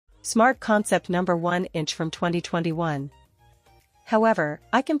Smart concept number 1 inch from 2021. However,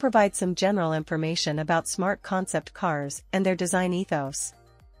 I can provide some general information about smart concept cars and their design ethos.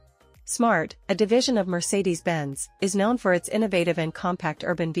 Smart, a division of Mercedes-Benz, is known for its innovative and compact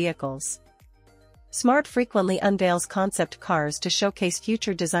urban vehicles. Smart frequently unveils concept cars to showcase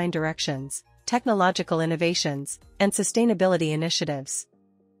future design directions, technological innovations, and sustainability initiatives.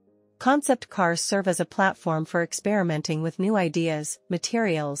 Concept cars serve as a platform for experimenting with new ideas,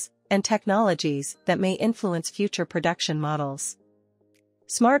 materials, and technologies that may influence future production models.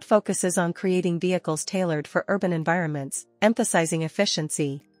 Smart focuses on creating vehicles tailored for urban environments, emphasizing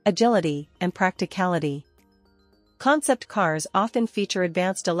efficiency, agility, and practicality. Concept cars often feature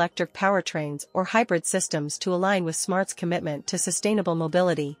advanced electric powertrains or hybrid systems to align with Smart's commitment to sustainable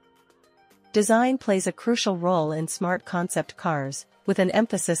mobility. Design plays a crucial role in smart concept cars, with an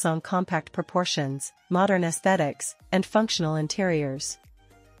emphasis on compact proportions, modern aesthetics, and functional interiors.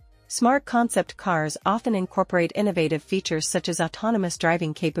 Smart concept cars often incorporate innovative features such as autonomous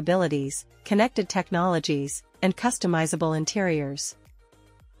driving capabilities, connected technologies, and customizable interiors.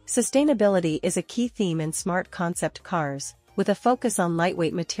 Sustainability is a key theme in smart concept cars, with a focus on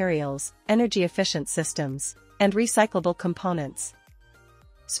lightweight materials, energy-efficient systems, and recyclable components.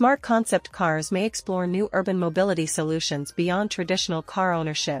 Smart concept cars may explore new urban mobility solutions beyond traditional car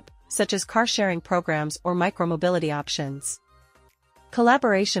ownership, such as car-sharing programs or micromobility options.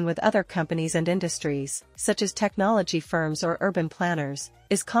 Collaboration with other companies and industries, such as technology firms or urban planners,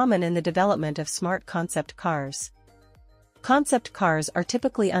 is common in the development of smart concept cars. Concept cars are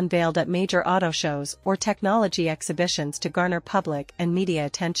typically unveiled at major auto shows or technology exhibitions to garner public and media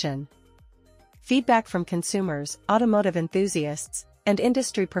attention. Feedback from consumers, automotive enthusiasts, and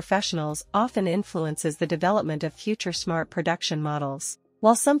industry professionals often influences the development of future smart production models.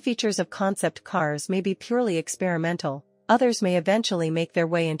 While some features of concept cars may be purely experimental, others may eventually make their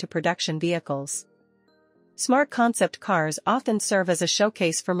way into production vehicles. Smart concept cars often serve as a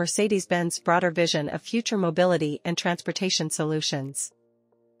showcase for Mercedes-Benz's broader vision of future mobility and transportation solutions.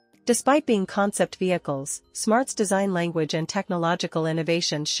 Despite being concept vehicles, Smart's design language and technological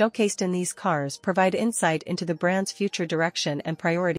innovations showcased in these cars provide insight into the brand's future direction and priorities.